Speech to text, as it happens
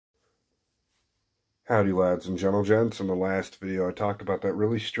Howdy lads and gents. In the last video I talked about that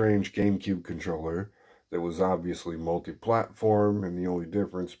really strange GameCube controller that was obviously multi-platform, and the only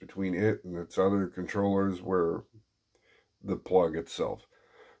difference between it and its other controllers were the plug itself.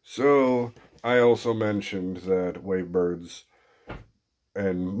 So I also mentioned that Wavebirds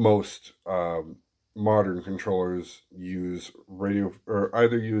and most modern controllers use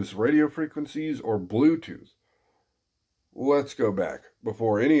either use radio frequencies or Bluetooth. Let's go back.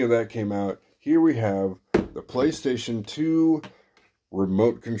 Before any of that came out, here we have the PlayStation 2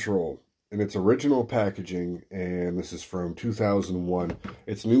 remote control in its original packaging, and this is from 2001.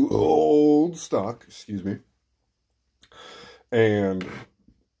 It's new old stock, excuse me. And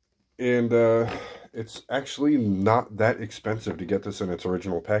it's actually not that expensive to get this in its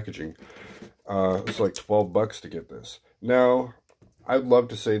original packaging. It's like $12 to get this. Now, I'd love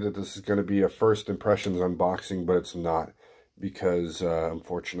to say that this is going to be a first impressions unboxing, but it's not, because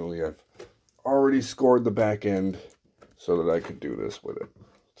unfortunately I've already scored the back end so that I could do this with it.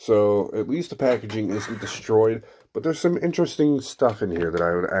 So at least the packaging isn't destroyed, but there's some interesting stuff in here that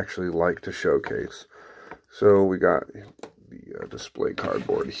I would actually like to showcase. So we got the display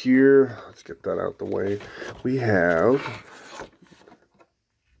cardboard here. Let's get that out the way. We have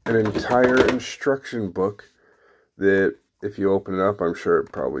an entire instruction book that, if you open it up, I'm sure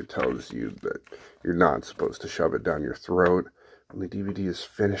it probably tells you that you're not supposed to shove it down your throat. When the DVD is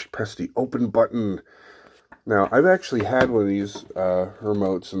finished, press the open button. Now, I've actually had one of these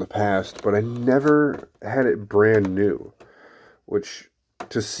remotes in the past, but I never had it brand new, which,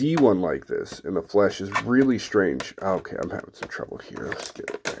 to see one like this in the flesh is really strange. Okay, I'm having some trouble here. Let's get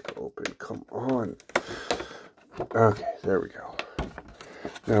it back open. Come on. Okay, there we go.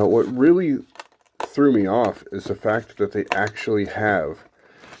 Now, what really threw me off is the fact that they actually have,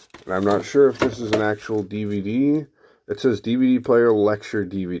 and I'm not sure if this is an actual DVD. It says DVD player lecture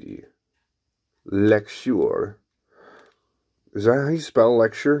DVD. Lecture. Is that how you spell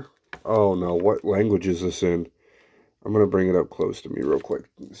lecture? Oh no, what language is this in? I'm going to bring it up close to me real quick.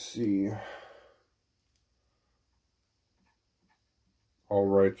 Let's see. All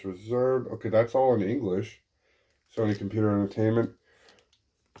rights reserved. Okay, that's all in English. Sony Computer Entertainment.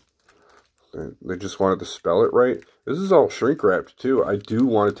 They just wanted to spell it right. This is all shrink wrapped too. I do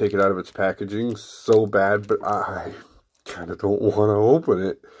want to take it out of its packaging so bad, but I kind of don't want to open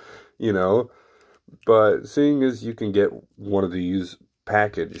it, you know. But seeing as you can get one of these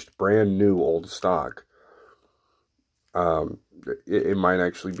packaged, brand new, old stock, it might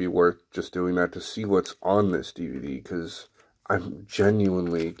actually be worth just doing that to see what's on this DVD, because I'm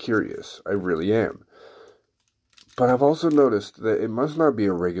genuinely curious. I really am. But I've also noticed that it must not be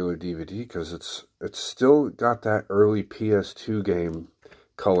a regular DVD, because it's still got that early PS2 game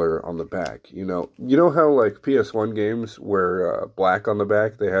color on the back. You know how like PS1 games were black on the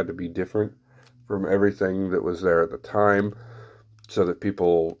back? They had to be different from everything that was there at the time, so that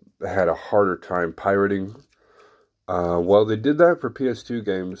people had a harder time pirating. Well, they did that for PS2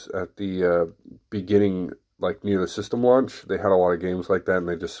 games at the beginning, like near the system launch. They had a lot of games like that, and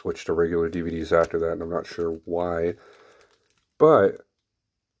they just switched to regular DVDs after that, and I'm not sure why. But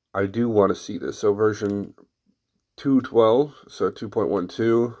I do want to see this. So version 2.12, so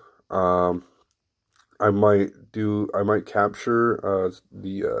 2.12. I might capture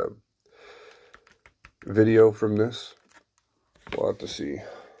the video from this. We'll have to see.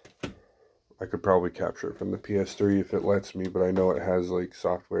 I could probably capture it from the PS3 if it lets me, but I know it has like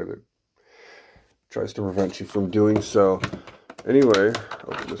software that tries to prevent you from doing so. Anyway,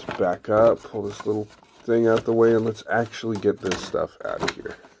 open this back up, pull this little thing out the way, and let's actually get this stuff out of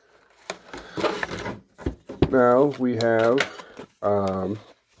here. Now we have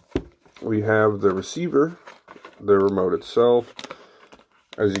the receiver, the remote itself.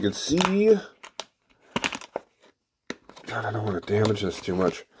 As you can see, God, I don't want to damage this too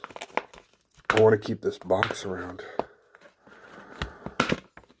much. I want to keep this box around.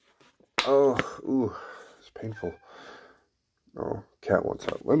 Oh, ooh, it's painful. Oh, cat wants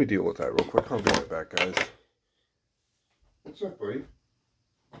out. Let me deal with that real quick. I'll be right back, guys. What's up, buddy?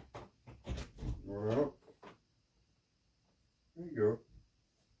 Well, there you go.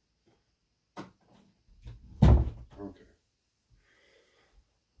 Okay.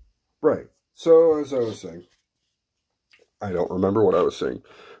 Right. So, as I was saying, I don't remember what I was saying,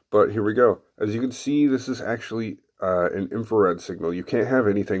 but here we go. As you can see, this is actually an infrared signal. You can't have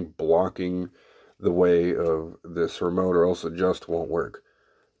anything blocking the way of this remote, or else it just won't work.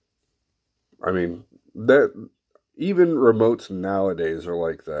 I mean, that even remotes nowadays are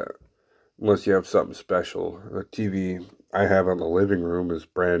like that, unless you have something special. The TV I have in the living room is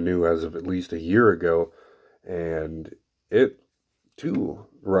brand new as of at least a year ago, and it too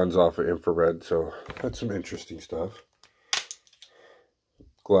runs off of infrared, so that's some interesting stuff.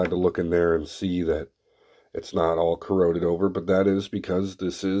 Glad to look in there and see that it's not all corroded over, but that is because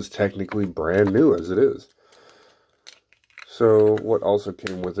this is technically brand new as it is. So what also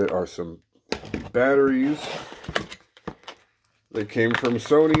came with it are some batteries. They came from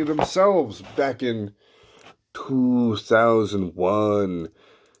Sony themselves back in 2001.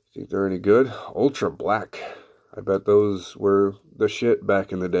 Think they're any good? Ultra black. I bet those were the shit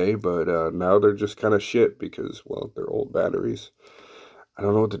back in the day, but now they're just kind of shit because, well, they're old batteries. I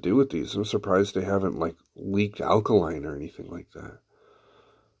don't know what to do with these. I'm surprised they haven't, like, leaked alkaline or anything like that.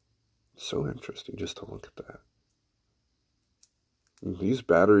 It's so interesting just to look at that. And these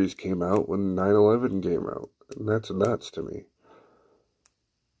batteries came out when 9/11 came out, and that's nuts to me.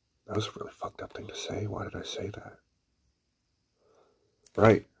 That was a really fucked up thing to say. Why did I say that?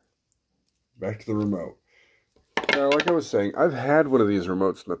 Right. Back to the remote. Now, like I was saying, I've had one of these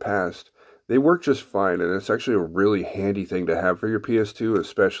remotes in the past. They work just fine, and it's actually a really handy thing to have for your PS2,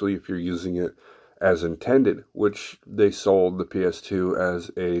 especially if you're using it as intended, which they sold the PS2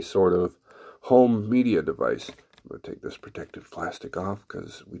 as a sort of home media device. I'm going to take this protective plastic off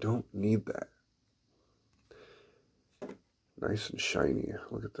because we don't need that. Nice and shiny.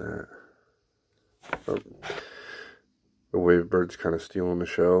 Look at that. Oh, the Wavebird's kind of stealing the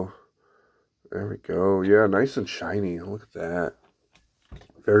show. There we go. Yeah, nice and shiny. Look at that.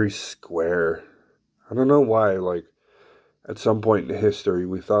 Very square. I don't know why, like, at some point in history,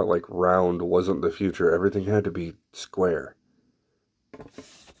 we thought, like, round wasn't the future. Everything had to be square.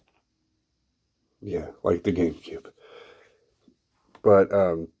 Yeah, like the GameCube. But,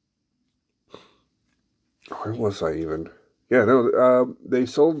 where was I even? Yeah, no, they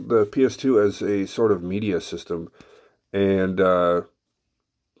sold the PS2 as a sort of media system, and,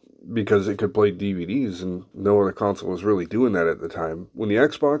 because it could play DVDs, and no other console was really doing that at the time. When the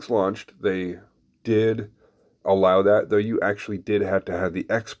Xbox launched, they did allow that, though you actually did have to have the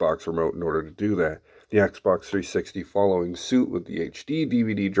Xbox remote in order to do that. The Xbox 360 following suit with the HD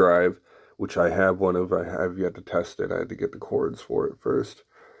DVD drive, which I have one of. I have yet to test it. I had to get the cords for it first.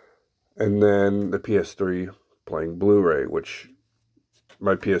 And then the PS3 playing Blu-ray, which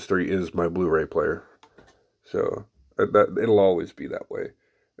my PS3 is my Blu-ray player. So that it'll always be that way.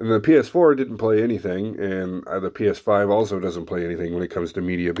 And the PS4 didn't play anything, and the PS5 also doesn't play anything when it comes to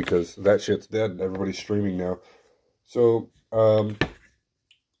media because that shit's dead. Everybody's streaming now. So,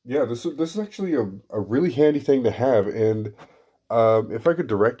 yeah, this is actually a really handy thing to have. And if I could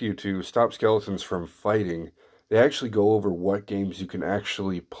direct you to Stop Skeletons from Fighting, they actually go over what games you can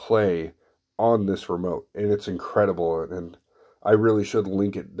actually play on this remote. And it's incredible, and I really should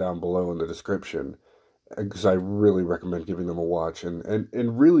link it down below in the description, because I really recommend giving them a watch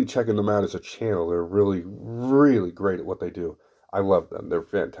and really checking them out as a channel. They're really, really great at what they do. I love them. They're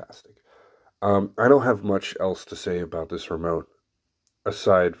fantastic. I don't have much else to say about this remote,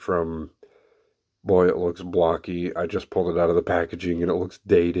 aside from, boy, it looks blocky. I just pulled it out of the packaging and it looks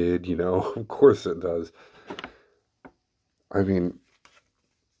dated, you know. Of course it does. I mean,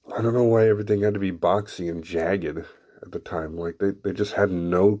 I don't know why everything had to be boxy and jagged at the time. Like, they just had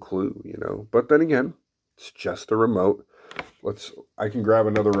no clue, you know. But then again, it's just a remote. I can grab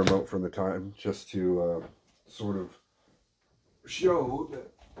another remote from the time just to sort of show that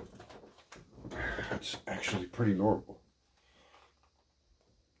it's actually pretty normal.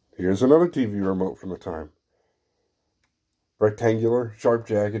 Here's another TV remote from the time. Rectangular, sharp,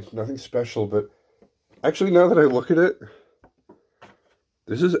 jagged, nothing special, but actually now that I look at it,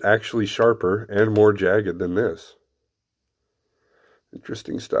 this is actually sharper and more jagged than this.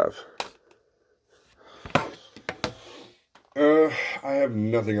 Interesting stuff. I have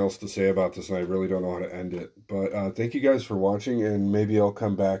nothing else to say about this, and I really don't know how to end it. But thank you guys for watching, and maybe I'll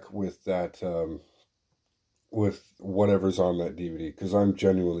come back with that, with whatever's on that DVD, because I'm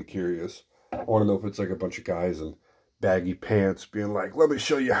genuinely curious. I want to know if it's like a bunch of guys in baggy pants being like, let me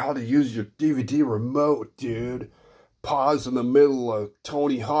show you how to use your DVD remote, dude. Pause in the middle of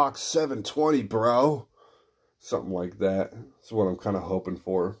Tony Hawk's 720, bro. Something like that. That's what I'm kind of hoping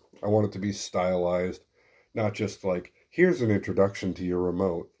for. I want it to be stylized, not just like, here's an introduction to your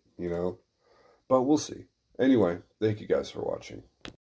remote, you know? But we'll see. Anyway, thank you guys for watching.